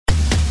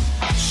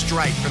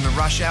straight from the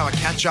Rush Hour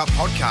Catch-Up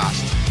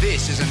podcast.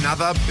 This is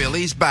another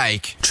Billy's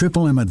Bake.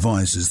 Triple M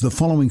advises the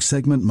following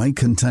segment may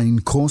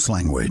contain coarse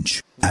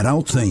language,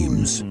 adult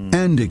themes,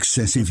 and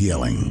excessive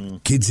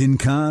yelling. Kids in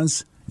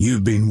cars,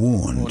 you've been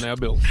warned. Now,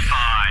 Bill.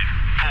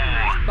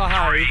 5, 4,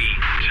 3, 2,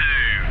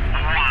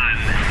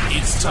 1.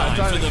 It's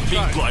time for the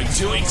big bloke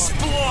to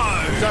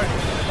explode.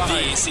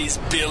 This is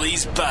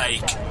Billy's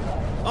Bake.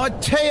 I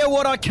tell you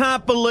what I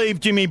can't believe,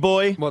 Jimmy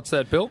boy. What's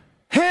that, Bill?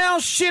 How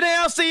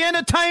shithouse the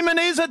entertainment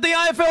is at the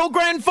AFL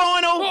Grand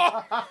Final.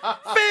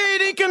 Fair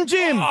dinkum,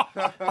 Jim.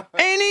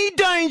 Any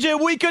danger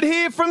we could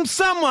hear from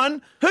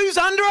someone who's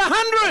under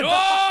 100?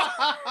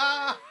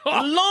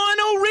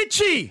 Lionel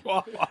Richie,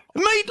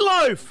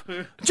 Meatloaf,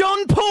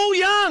 John Paul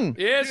Young.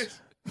 Yes.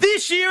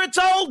 This year it's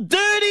old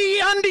dirty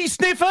undie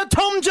sniffer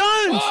Tom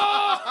Jones.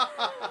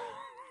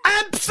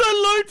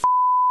 Absolute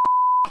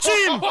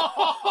Jim.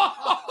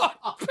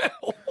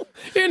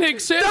 In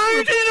excess.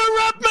 Don't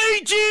interrupt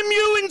me, Jim,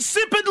 you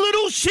insipid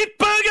little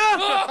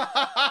shitburger.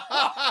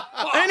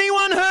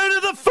 Anyone heard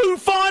of the Foo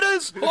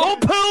Fighters or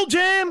Pearl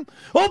Jam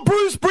or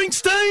Bruce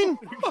Springsteen?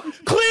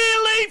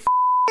 Clearly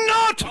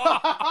not.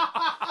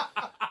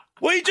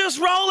 We just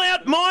roll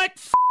out Mike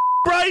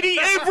Brady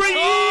every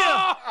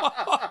year.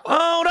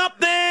 Hold up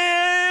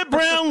there,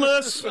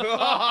 Brownless.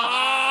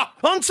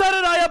 On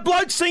Saturday, a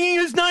bloke singing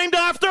who's named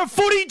after a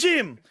footy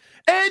gym.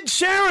 Ed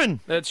Sheeran.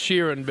 That's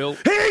Sheeran, Bill.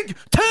 Hey,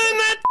 turn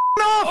that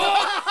off.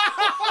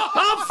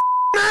 I've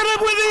had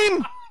it with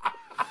him.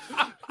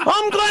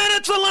 I'm glad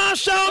it's the last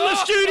show in the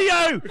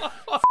studio.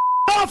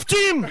 Off,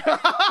 Jim.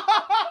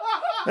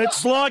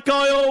 It's like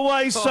I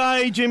always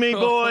say, Jimmy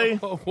boy.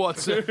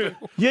 What's it?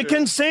 You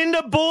can send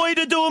a boy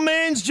to do a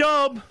man's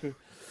job.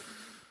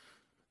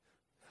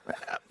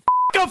 I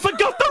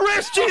forgot the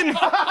rest, Jim.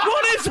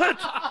 What is it?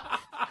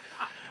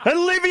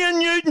 Olivia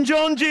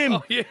Newton-John, Jim.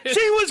 Oh, yes.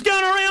 She was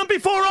going around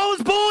before I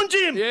was born,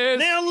 Jim. Yes.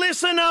 Now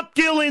listen up,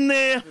 Gil, in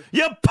there.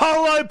 You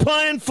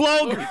polo-playing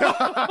flog.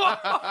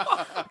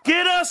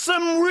 Get us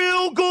some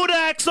real good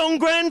acts on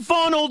Grand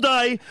Final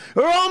Day,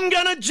 or I'm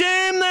going to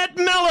jam that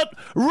mallet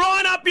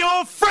right up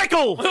your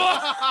freckle. Fair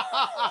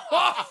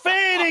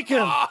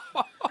dinkum.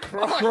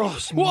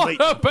 Cross What meat.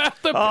 about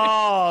the...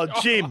 Oh,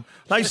 Jim.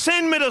 They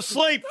send me to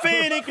sleep.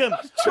 Fair dinkum.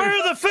 Where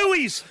are the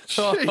fooies?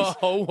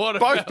 Oh, what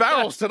Both about...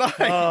 barrels today.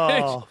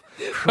 Oh,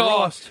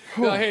 Christ.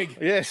 Oh, Heg.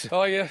 Yes.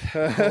 Oh, yeah.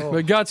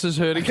 My guts is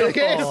hurting.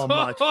 Yes. Oh,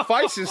 mate.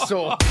 Face is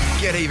sore.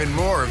 Get even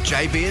more of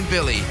JB and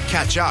Billy.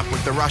 Catch up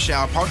with the Rush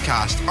Hour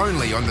podcast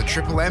only on the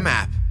Triple M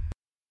app.